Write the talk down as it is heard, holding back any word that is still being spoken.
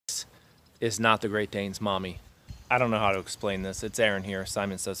is not the Great Dane's mommy. I don't know how to explain this. It's Aaron here,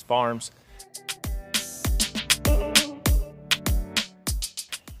 Simon Says Farms.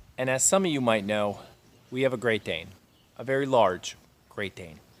 And as some of you might know, we have a Great Dane, a very large Great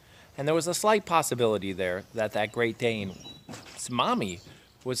Dane. And there was a slight possibility there that that Great Dane's mommy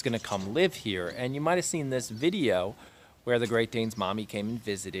was gonna come live here. And you might have seen this video where the Great Dane's mommy came and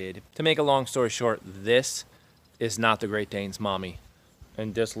visited. To make a long story short, this is not the Great Dane's mommy.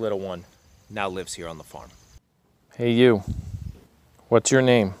 And this little one now lives here on the farm. Hey you, what's your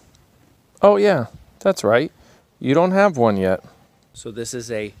name? Oh yeah, that's right. You don't have one yet. So this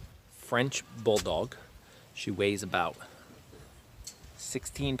is a French bulldog. She weighs about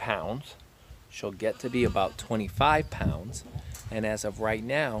 16 pounds. She'll get to be about 25 pounds. And as of right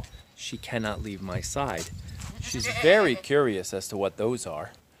now, she cannot leave my side. She's very curious as to what those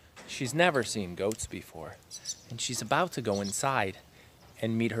are. She's never seen goats before. And she's about to go inside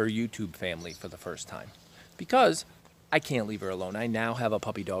and meet her YouTube family for the first time. Because I can't leave her alone. I now have a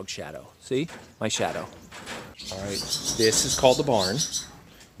puppy dog shadow. See? My shadow. All right, this is called the barn.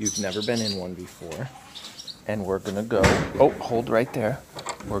 You've never been in one before. And we're gonna go, oh, hold right there.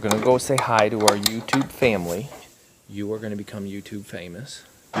 We're gonna go say hi to our YouTube family. You are gonna become YouTube famous.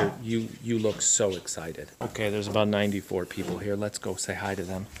 You look so excited. Okay, there's about 94 people here. Let's go say hi to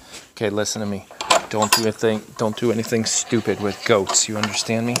them. Okay, listen to me. Don't do anything stupid with goats. You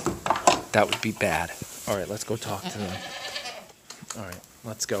understand me? That would be bad. All right, let's go talk to them. All right,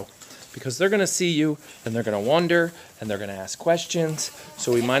 let's go. Because they're gonna see you, and they're gonna wonder, and they're gonna ask questions.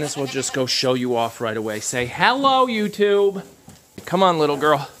 So we might as well just go show you off right away. Say, hello, YouTube. Come on, little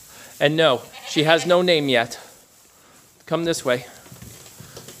girl. And no, she has no name yet. Come this way.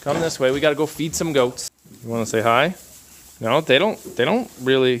 Come this way. We gotta go feed some goats. You wanna say hi? No, they don't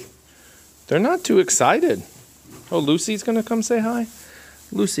really, they're not too excited. Oh, Lucy's gonna come say hi?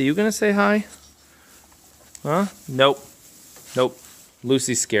 Lucy, you gonna say hi? Huh? Nope. Nope.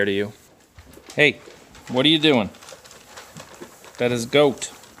 Lucy's scared of you. Hey, what are you doing? That is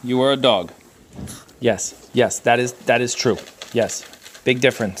goat. You are a dog. Yes, that is true. Yes, big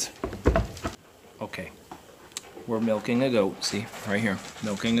difference. Okay, we're milking a goat. See, right here,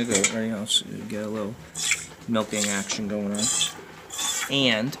 milking a goat. Right now, so you get a little milking action going on.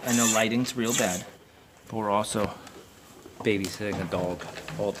 And I know lighting's real bad, but we're also babysitting a dog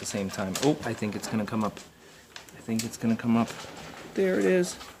all at the same time. Oh, I think it's gonna come up. I think it's gonna come up. There it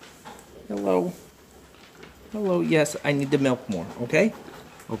is. Hello. Hello, yes, I need to milk more, okay?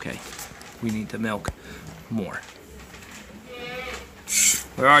 Okay, we need to milk more.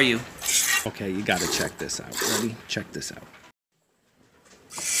 Where are you? Okay, you gotta check this out. Ready? Check this out.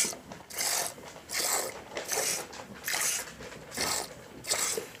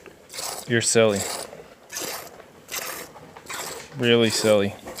 You're silly. Really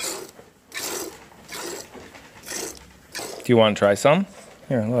silly. Do you want to try some?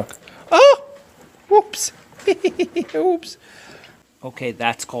 Here, look. Oh! Whoops. Oops. Okay,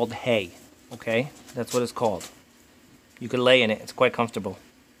 that's called hay. Okay? That's what it's called. You can lay in it. It's quite comfortable.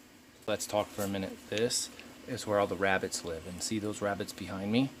 Let's talk for a minute. This is where all the rabbits live. And see those rabbits behind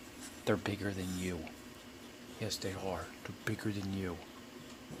me? They're bigger than you. Yes, they are. They're bigger than you.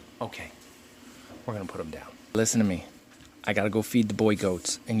 Okay. We're going to put them down. Listen to me. I got to go feed the boy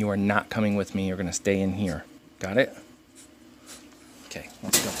goats. And you are not coming with me. You're going to stay in here. Got it? Okay,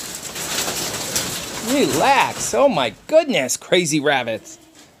 let's go. Relax. Oh my goodness, crazy rabbits.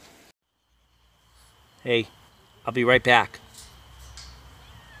 Hey, I'll be right back.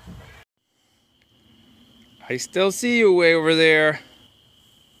 I still see you way over there.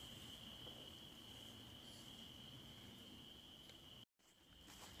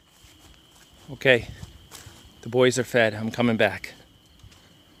 Okay, the boys are fed. I'm coming back.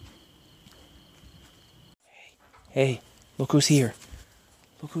 Hey, look who's here.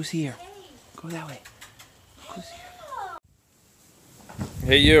 Look who's here. Go that way. Look who's here.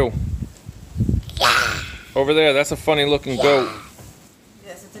 Hey, you. Yeah. Over there, that's a funny looking goat.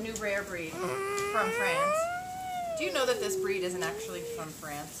 Yes, it's a new rare breed from France. Do you know that this breed isn't actually from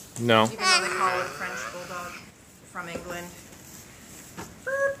France? No. Even though they call it a French bulldog from England.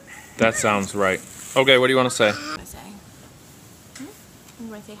 That sounds right. Okay, what do you want to say? You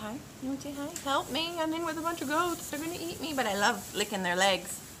want to say hi? You want to say hi? Help me, I'm in with a bunch of goats. They're going to eat me, but I love licking their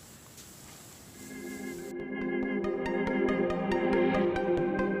legs.